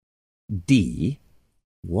D,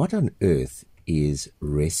 what on earth is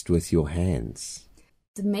rest with your hands?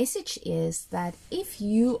 The message is that if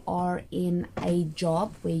you are in a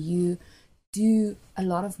job where you do a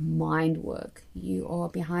lot of mind work, you are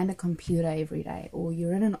behind a computer every day, or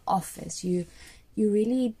you're in an office, you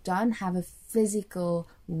really don't have a physical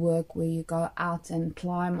work where you go out and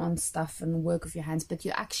climb on stuff and work with your hands, but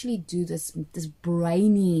you actually do this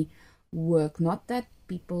brainy work. Not that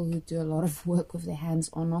people who do a lot of work with their hands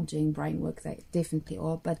are not doing brain work, they definitely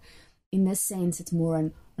are, but in this sense it's more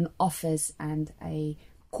an office and a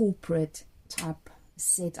corporate type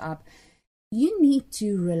setup. You need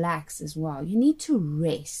to relax as well. You need to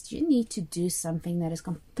rest. You need to do something that is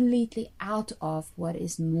completely out of what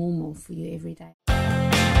is normal for you every day.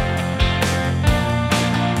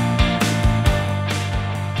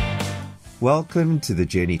 Welcome to the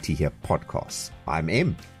Journey to Here podcast. I'm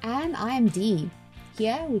M. And I am D.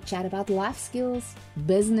 Here we chat about life skills,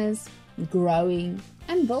 business, growing,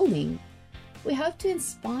 and building. We hope to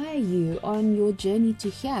inspire you on your journey to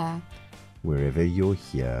here, wherever your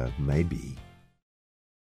here may be.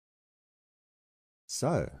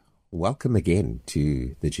 So, welcome again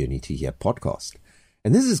to the Journey to Here podcast.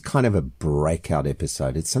 And this is kind of a breakout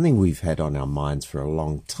episode. It's something we've had on our minds for a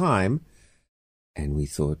long time. And we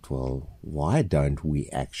thought, well, why don't we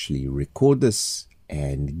actually record this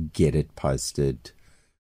and get it posted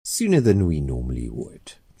sooner than we normally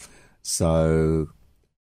would? So,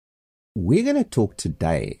 we're going to talk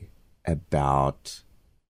today about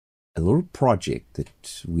a little project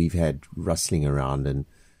that we've had rustling around, and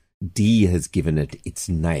D has given it its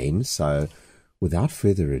name. So without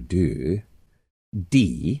further ado,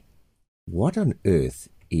 D, what on earth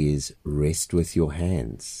is rest with your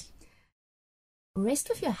hands? Rest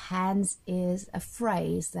with your hands is a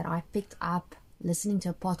phrase that I picked up listening to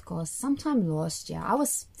a podcast sometime last year. I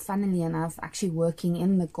was, funnily enough, actually working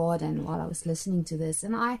in the garden while I was listening to this,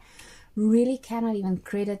 and I really cannot even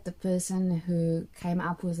credit the person who came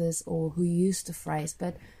up with this or who used the phrase,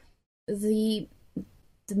 but the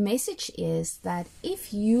message is that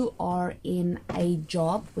if you are in a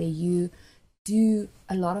job where you do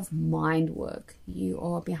a lot of mind work, you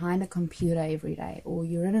are behind a computer every day, or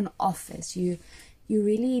you're in an office, you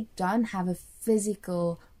really don't have a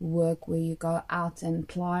physical work where you go out and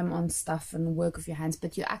climb on stuff and work with your hands,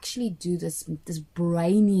 but you actually do this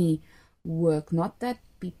brainy work. Not that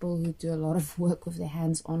people who do a lot of work with their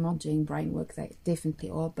hands are not doing brain work, they definitely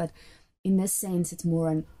are, but in this sense it's more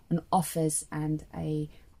an office and a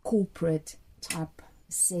corporate type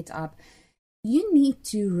setup. You need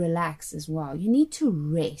to relax as well. You need to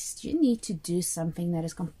rest. You need to do something that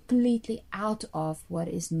is completely out of what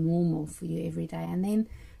is normal for you every day. And then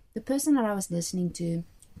the person that I was listening to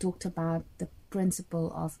talked about the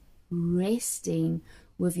principle of resting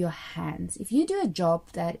with your hands. If you do a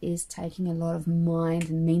job that is taking a lot of mind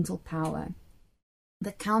and mental power,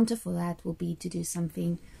 the counter for that will be to do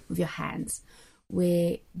something with your hands,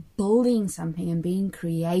 where building something and being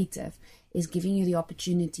creative is giving you the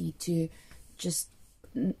opportunity to just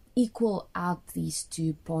equal out these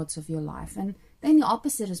two parts of your life. And then the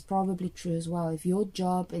opposite is probably true as well. If your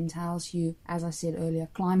job entails you, as I said earlier,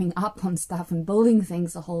 climbing up on stuff and building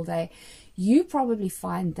things the whole day, you probably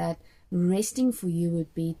find that resting for you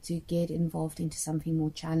would be to get involved into something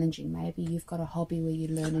more challenging. Maybe you've got a hobby where you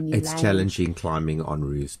learn a new language. It's challenging climbing on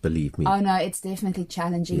roofs, believe me. Oh no, it's definitely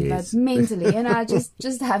challenging, yes. But mentally,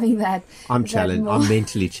 just having that. I'm challenged. I'm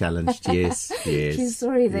mentally challenged. Yes. True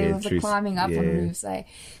story there yeah, with the climbing up on roofs. Eh?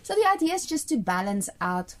 So the idea is just to balance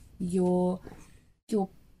out your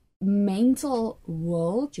mental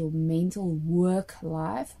world, your mental work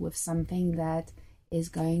life with something that is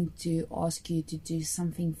going to ask you to do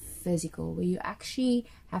something physical, where you actually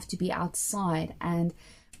have to be outside and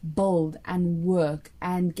build and work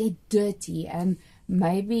and get dirty and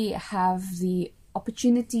maybe have the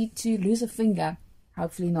opportunity to lose a finger.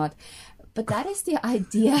 Hopefully not. But that is the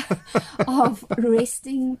idea of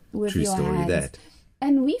resting with True your story, hands. that.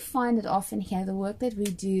 And we find it often here, the work that we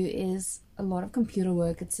do is a lot of computer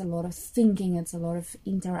work, it's a lot of thinking, it's a lot of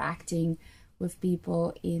interacting with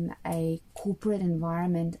people in a corporate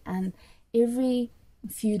environment, and every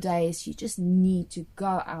few days you just need to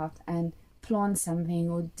go out and plant something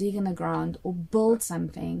or dig in the ground or build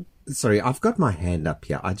something. Sorry, I've got my hand up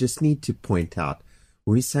here. I just need to point out,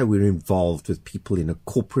 when we say we're involved with people in a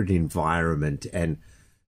corporate environment, and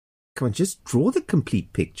come on, just draw the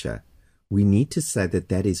complete picture. We need to say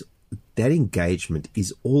that engagement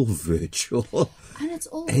is all virtual. And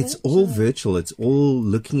it's all virtual. It's all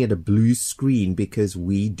looking at a blue screen, because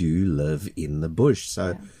we do live in the bush.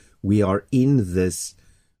 So we are in this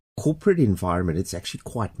corporate environment. It's actually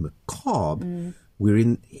quite macabre, we're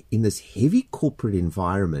in this heavy corporate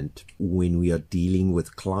environment when we are dealing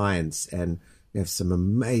with clients, and we have some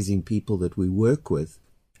amazing people that we work with.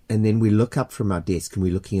 And then we look up from our desk and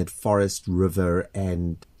we're looking at forest, river,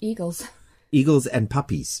 and Eagles. Eagles and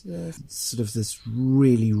puppies. Yes. Sort of this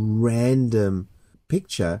really random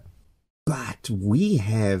picture. But we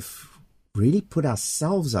have really put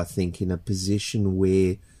ourselves, I think, in a position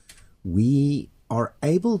where we are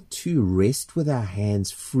able to rest with our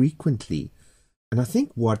hands frequently. And I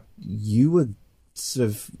think what you've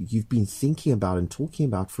been thinking about and talking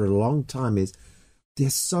about for a long time is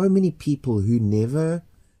there's so many people who never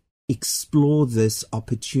explore this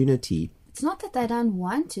opportunity. It's not that they don't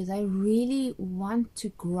want to. They really want to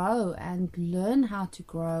grow and learn how to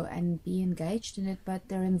grow and be engaged in it, but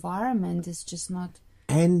their environment is just not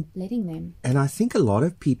letting them. And I think a lot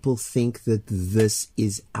of people think that this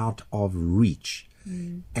is out of reach.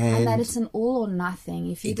 And that it's an all or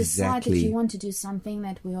nothing. If you decide that you want to do something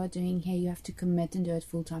that we are doing here, you have to commit and do it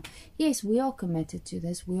full time. Yes, we are committed to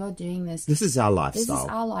this. We are doing this. This is our lifestyle. This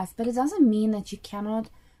is our life. But it doesn't mean that you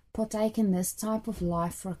cannot partake in this type of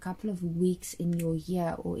life for a couple of weeks in your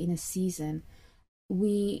year or in a season.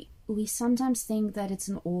 We sometimes think that it's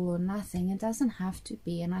an all or nothing. It doesn't have to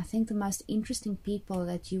be. And I think the most interesting people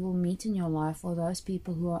that you will meet in your life are those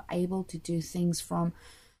people who are able to do things from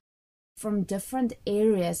different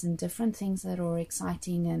areas and different things that are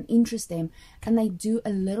exciting and interest them, and they do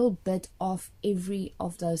a little bit of every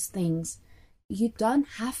of those things. You don't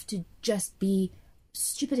have to just be,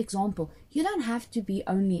 stupid example, you don't have to be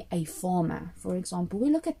only a farmer. For example,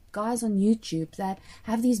 we look at guys on YouTube that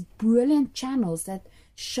have these brilliant channels that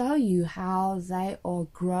show you how they are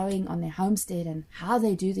growing on their homestead and how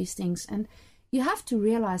they do these things, and you have to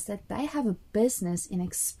realize that they have a business in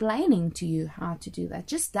explaining to you how to do that.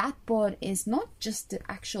 Just that part is not just the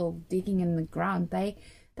actual digging in the ground. They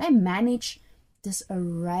manage this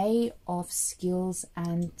array of skills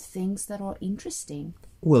and things that are interesting.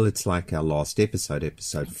 Well, it's like our last episode,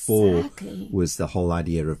 episode 4, was the whole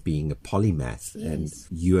idea of being a polymath. Yes. And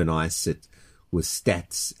you and I sit with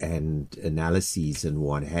stats and analyses and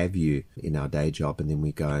what have you in our day job, and then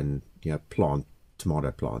we go and plant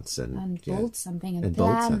tomato plants and build something and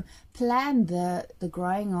plan the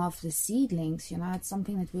growing of the seedlings. It's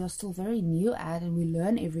something that we are still very new at, and we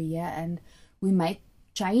learn every year, and we make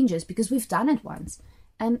changes because we've done it once.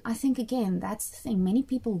 And I think, again, that's the thing. Many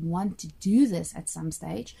people want to do this at some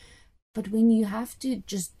stage, but when you have to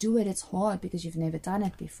just do it, it's hard because you've never done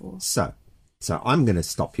it before. So I'm going to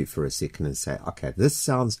stop you for a second and say, okay, this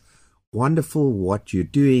sounds wonderful what you're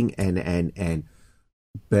doing,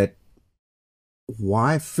 but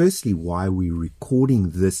why are we recording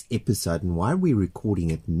this episode, and why are we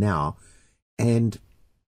recording it now, and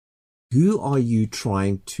who are you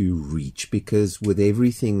trying to reach? Because with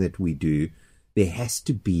everything that we do, there has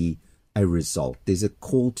to be a result. There's a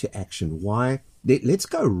call to action. Why? Let's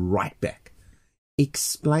go right back.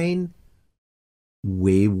 Explain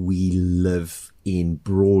where we live in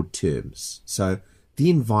broad terms. So the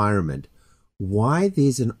environment, why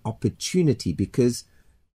there's an opportunity, because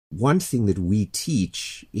one thing that we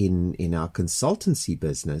teach in our consultancy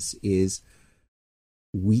business is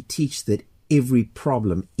we teach that every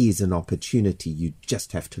problem is an opportunity. You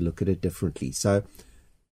just have to look at it differently. So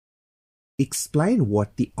explain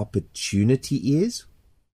what the opportunity is,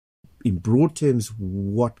 in broad terms,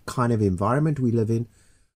 what kind of environment we live in,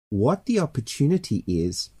 what the opportunity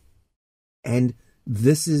is, and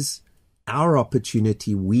this is our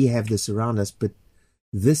opportunity. We have this around us, but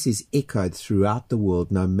this is echoed throughout the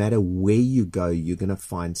world. No matter where you go, you're going to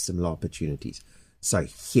find similar opportunities. So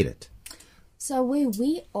hit it. So where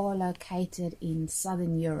we are located in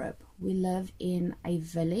Southern Europe, we live in a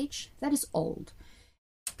village that is old.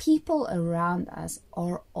 People around us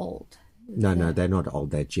are old. No, they're not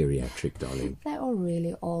old. They're geriatric, darling. They are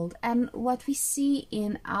really old. And what we see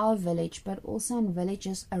in our village, but also in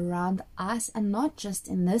villages around us, and not just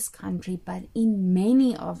in this country, but in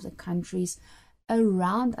many of the countries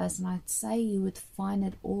around us, and I'd say you would find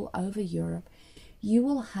it all over Europe, you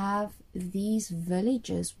will have these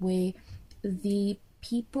villages where the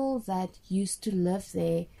people that used to live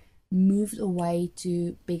there moved away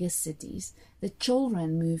to bigger cities. The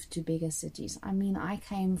children moved to bigger cities. I mean, I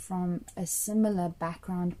came from a similar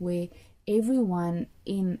background where everyone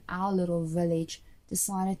in our little village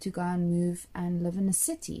decided to go and move and live in a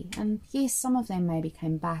city. And yes, some of them maybe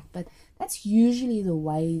came back, but that's usually the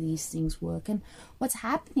way these things work. And what's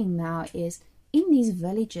happening now is in these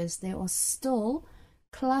villages, there are still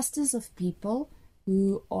clusters of people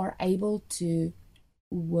who are able to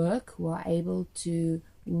work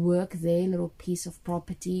their little piece of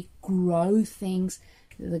property, grow things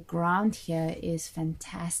The ground here is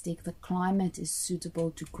fantastic. The climate is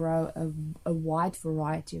suitable to grow a wide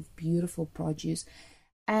variety of beautiful produce.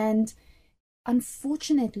 And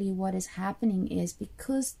unfortunately, what is happening is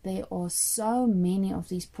because there are so many of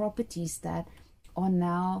these properties that are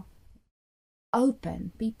now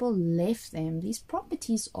open, people left them. These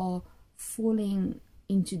properties are falling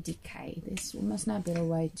into decay. There's almost no better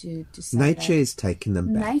way to say Nature that. is taking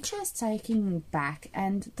them back. Nature is taking them back,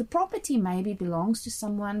 and the property maybe belongs to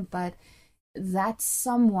someone, but that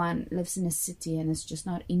someone lives in a city and is just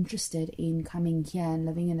not interested in coming here and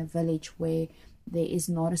living in a village where there is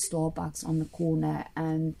not a Starbucks on the corner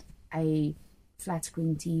and a flat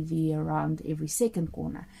screen TV around every second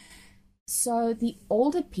corner. So the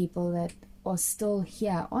older people that are still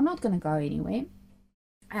here are not going to go anywhere,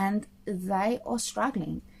 and they are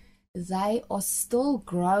struggling. They are still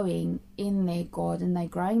growing in their garden. They're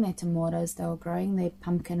growing their tomatoes, they're growing their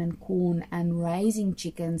pumpkin and corn and raising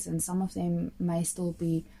chickens, and some of them may still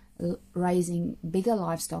be raising bigger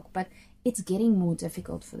livestock, but it's getting more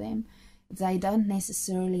difficult for them. They don't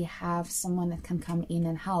necessarily have someone that can come in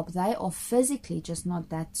and help. They are physically just not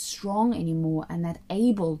that strong anymore and that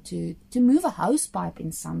able to move a hose pipe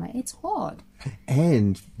in summer. It's hard.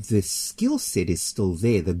 And the skill set is still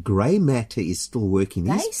there. The grey matter is still working.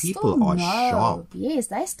 These people are sharp. Yes,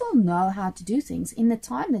 they still know how to do things. In the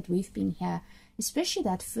time that we've been here, especially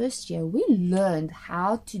that first year, we learned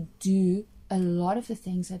how to do a lot of the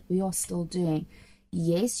things that we are still doing.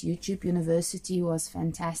 Yes, YouTube University was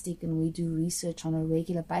fantastic and we do research on a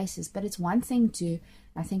regular basis, but it's one thing to,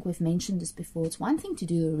 I think we've mentioned this before, it's one thing to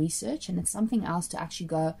do the research and it's something else to actually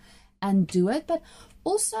go and do it. But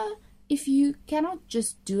also, if you cannot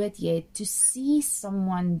just do it yet, to see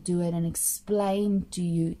someone do it and explain to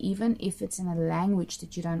you, even if it's in a language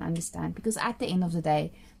that you don't understand, because at the end of the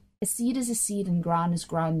day, a seed is a seed and ground is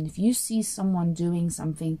ground. And if you see someone doing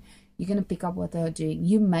something, you're going to pick up what they're doing.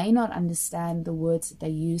 You may not understand the words that they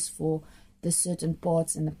use for the certain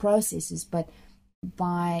parts and the processes, but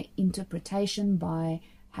by interpretation, by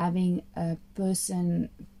having a person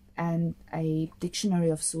and a dictionary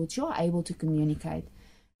of sorts, you're able to communicate.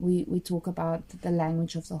 We talk about the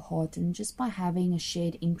language of the heart, and just by having a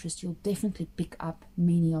shared interest, you'll definitely pick up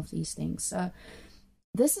many of these things. So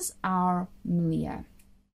this is our milieu.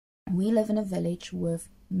 We live in a village with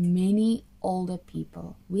many older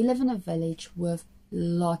people. We live in a village with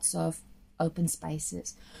lots of open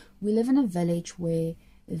spaces. We live in a village where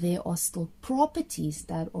there are still properties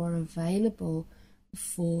that are available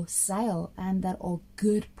for sale and that are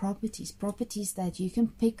good properties that you can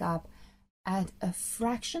pick up at a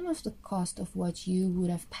fraction of the cost of what you would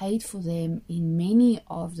have paid for them in many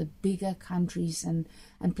of the bigger countries and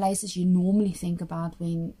places you normally think about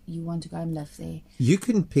when you want to go and live there. You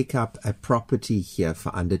can pick up a property here for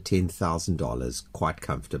under $10,000 quite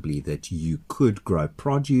comfortably that you could grow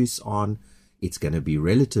produce on. It's going to be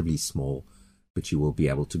relatively small, but you will be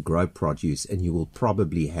able to grow produce, and you will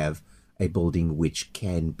probably have a building which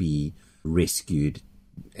can be rescued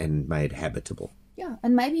and made habitable. Yeah,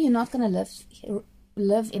 and maybe you're not going to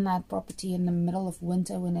live in that property in the middle of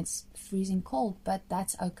winter when it's freezing cold, but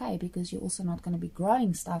that's okay because you're also not going to be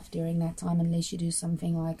growing stuff during that time unless you do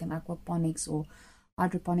something like an aquaponics or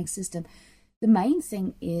hydroponic system. The main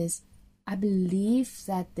thing is, I believe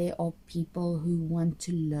that there are people who want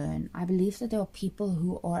to learn. I believe that there are people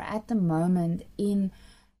who are at the moment in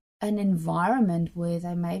an environment where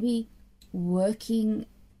they may be working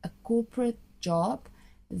a corporate job.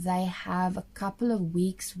 They have a couple of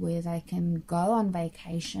weeks where they can go on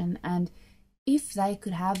vacation, and if they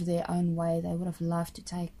could have their own way, they would have loved to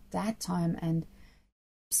take that time and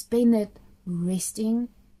spend it resting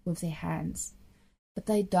with their hands. But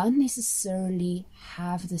they don't necessarily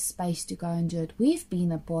have the space to go and do it. We've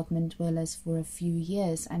been apartment dwellers for a few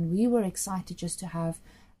years, and we were excited just to have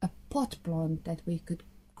a pot plant that we could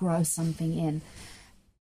grow something in.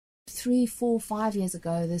 3, 4, 5 years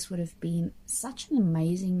ago, this would have been such an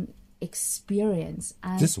amazing experience.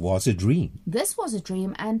 And this was a dream. This was a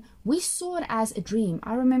dream, and we saw it as a dream.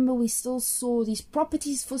 I remember we still saw these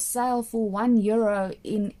properties for sale for €1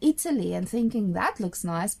 in Italy and thinking that looks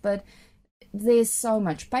nice, but there's so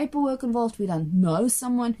much paperwork involved. We don't know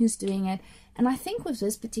someone who's doing it. And I think with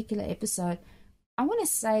this particular episode, I want to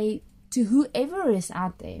say to whoever is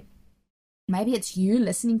out there, maybe it's you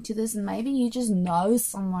listening to this, and maybe you just know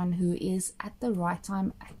someone who is at the right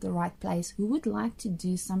time, at the right place, who would like to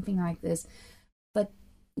do something like this, but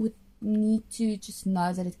would need to just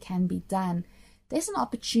know that it can be done. There's an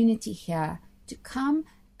opportunity here to come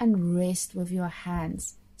and rest with your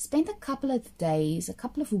hands. Spend a couple of days, a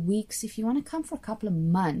couple of weeks, if you want to come for a couple of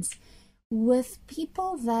months, with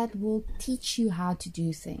people that will teach you how to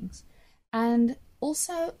do things, and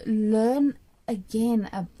also learn again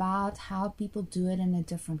about how people do it in a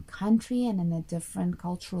different country and in a different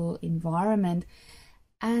cultural environment,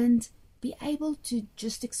 and be able to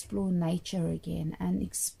just explore nature again and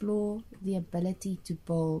explore the ability to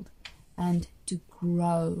build and to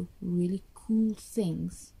grow really cool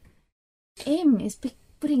things. M is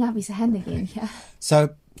putting up his hand again. Yeah.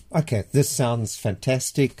 So, okay, this sounds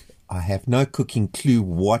fantastic. I have no cooking clue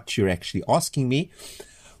what you're actually asking me,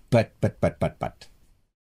 but.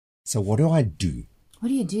 So what do I do? What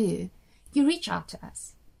do? You reach out to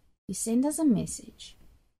us. You send us a message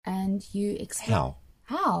and you explain.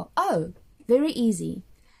 How? Oh, very easy.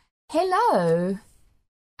 Hello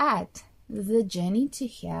at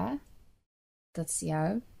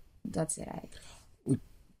thejourneytohere.co.za.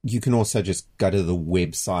 You can also just go to the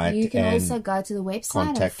website. You can also go to the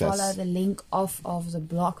website and follow us. the link of the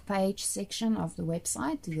blog page section of the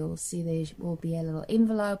website. You'll see there will be a little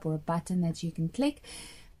envelope or a button that you can click.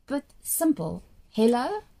 But simple.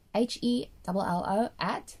 Hello, HELLO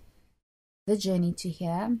at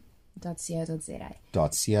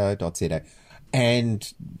thejourneytohere.co.za.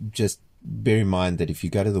 And just bear in mind that if you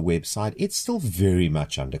go to the website, it's still very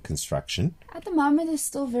much under construction. At the moment, it's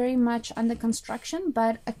still very much under construction,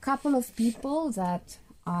 but a couple of people that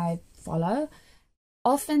I follow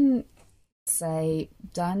often say,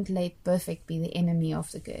 don't let perfect be the enemy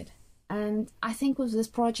of the good. And I think with this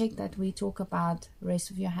project that we talk about,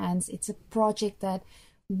 Rest of Your Hands, it's a project that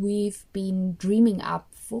we've been dreaming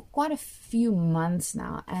up for quite a few months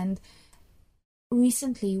now. And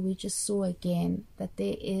recently we just saw again that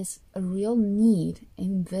there is a real need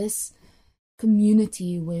in this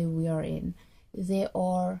community where we are in. There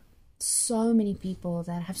are so many people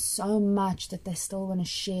that have so much that they still want to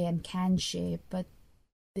share and can share, but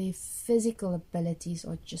their physical abilities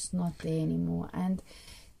are just not there anymore. And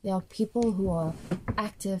there are people who are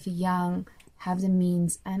active, young, have the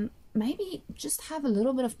means, and maybe just have a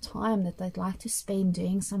little bit of time that they'd like to spend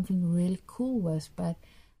doing something really cool with, but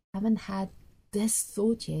haven't had this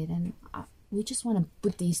thought yet. And we just want to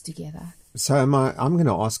put these together. So I'm going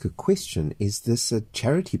to ask a question. Is this a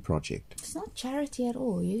charity project? It's not charity at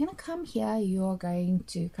all. You're going to come here. You are going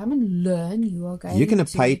to come and learn. You're going to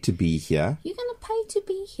pay to be here. You're going to pay to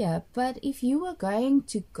be here. But if you were going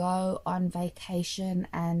to go on vacation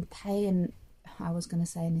and pay an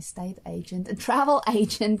estate agent, a travel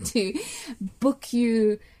agent to book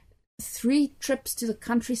you 3 trips to the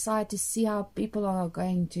countryside to see how people are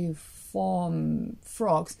going to farm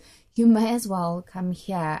frogs, you may as well come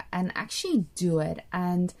here and actually do it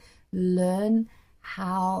and learn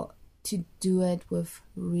how to do it with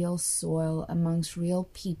real soil, amongst real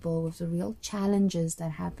people, with the real challenges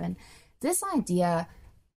that happen. This idea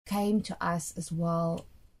came to us as well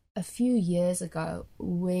a few years ago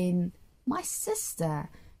when my sister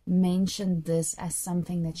mentioned this as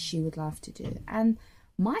something that she would love to do. And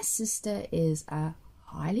my sister is a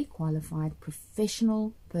highly qualified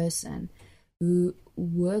professional person who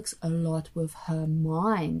works a lot with her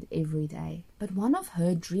mind every day. But one of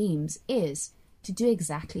her dreams is to do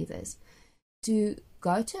exactly this, to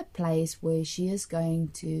go to a place where she is going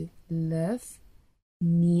to live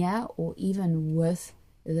near or even with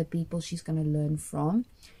the people she's going to learn from.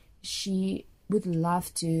 She would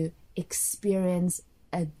love to experience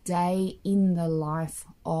a day in the life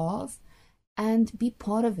of, and be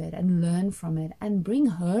part of it and learn from it and bring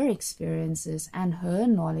her experiences and her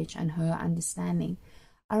knowledge and her understanding.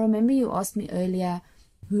 I remember you asked me earlier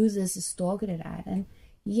who this is targeted at, and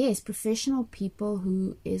yes, professional people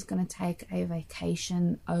who is going to take a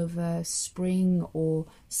vacation over spring or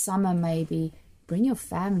summer maybe. Bring your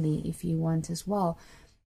family if you want as well.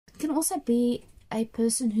 It can also be a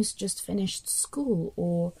person who's just finished school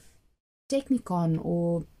or technicon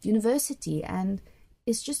or university and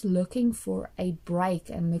is just looking for a break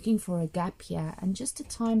and looking for a gap year and just a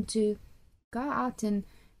time to go out and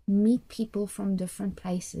meet people from different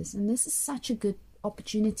places. And this is such a good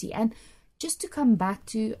opportunity. And just to come back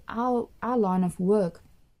to our line of work,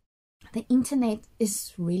 the internet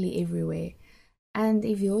is really everywhere. And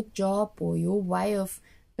if your job or your way of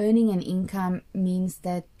earning an income means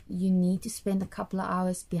that you need to spend a couple of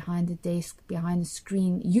hours behind the desk, behind the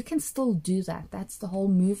screen, you can still do that. That's the whole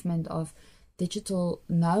movement of digital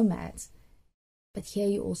nomads. But here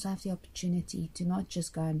you also have the opportunity to not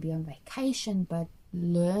just go and be on vacation, but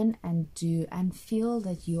learn and do and feel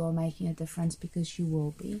that you are making a difference, because you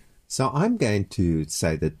will be. So I'm going to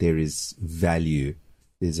say that there is value.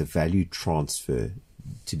 There's a value transfer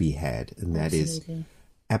to be had, and that is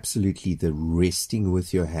absolutely the resting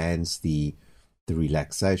with your hands, the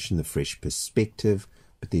relaxation, the fresh perspective,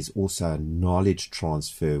 but there's also a knowledge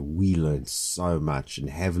transfer. We learn so much and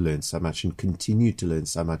have learned so much and continue to learn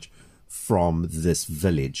so much from this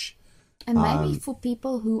village. And maybe for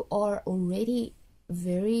people who are already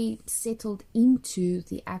very settled into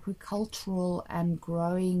the agricultural and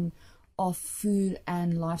growing of food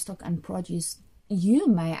and livestock and produce, you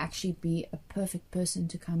may actually be a perfect person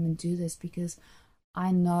to come and do this, because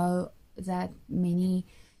I know that many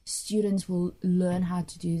students will learn how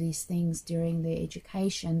to do these things during their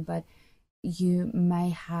education, but you may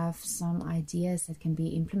have some ideas that can be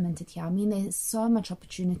implemented here. I mean, there's so much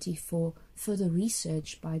opportunity for further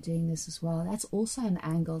research by doing this as well. That's also an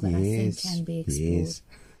angle that I think can be explored. Yes.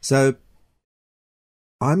 So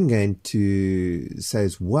I'm going to say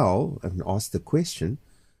as well and ask the question.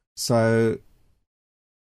 So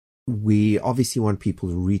we obviously want people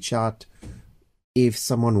to reach out. If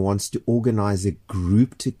someone wants to organize a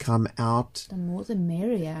group to come out, the more the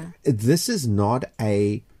merrier. This is not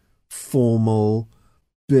a formal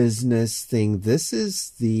business thing. This is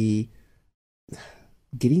the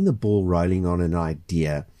getting the ball rolling on an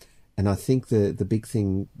idea. And I think the big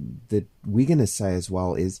thing that we're going to say as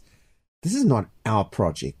well is this is not our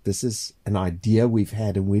project. This is an idea we've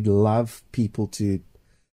had, and we'd love people to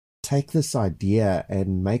take this idea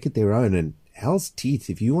and make it their own. And hell's teeth,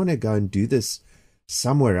 if you want to go and do this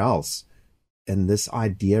somewhere else and this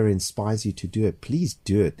idea inspires you to do it, please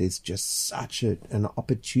do it. There's just such an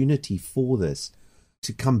opportunity for this.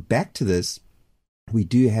 To come back to this, we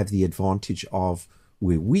do have the advantage of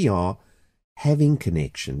where we are having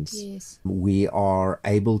connections. Yes. We are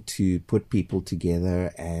able to put people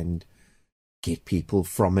together and get people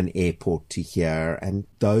from an airport to here, and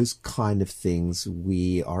those kind of things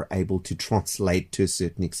we are able to translate to a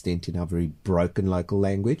certain extent in our very broken local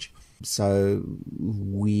language. So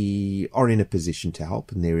we are in a position to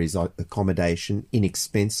help, and there is accommodation,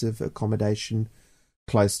 inexpensive accommodation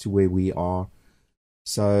close to where we are.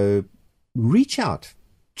 So reach out,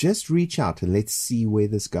 just reach out, and let's see where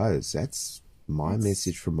this goes. That's my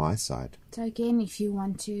message from my side. So again, if you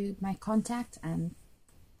want to make contact and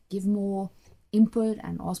give more input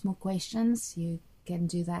and ask more questions, you can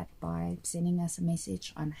do that by sending us a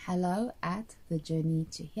message on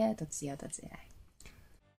hello@thejourneytohere.co.za.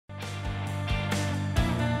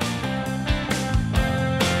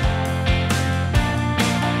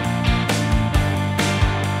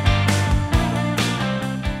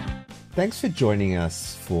 Thanks for joining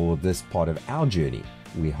us for this part of our journey.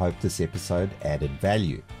 We hope this episode added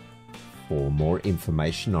value. For more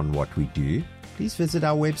information on what we do, please visit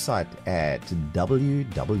our website at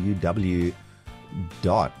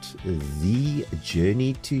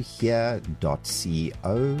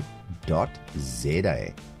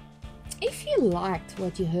www.thejourneytohere.co.za. If you liked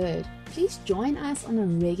what you heard, please join us on a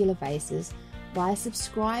regular basis by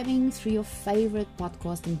subscribing through your favorite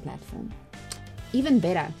podcasting platform. Even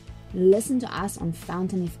better, listen to us on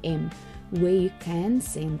Fountain FM, where you can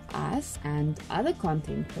send us and other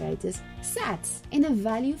content creators sats in a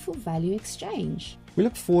value for value exchange. We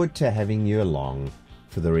look forward to having you along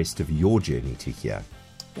for the rest of your journey to here,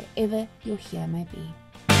 wherever your here may be.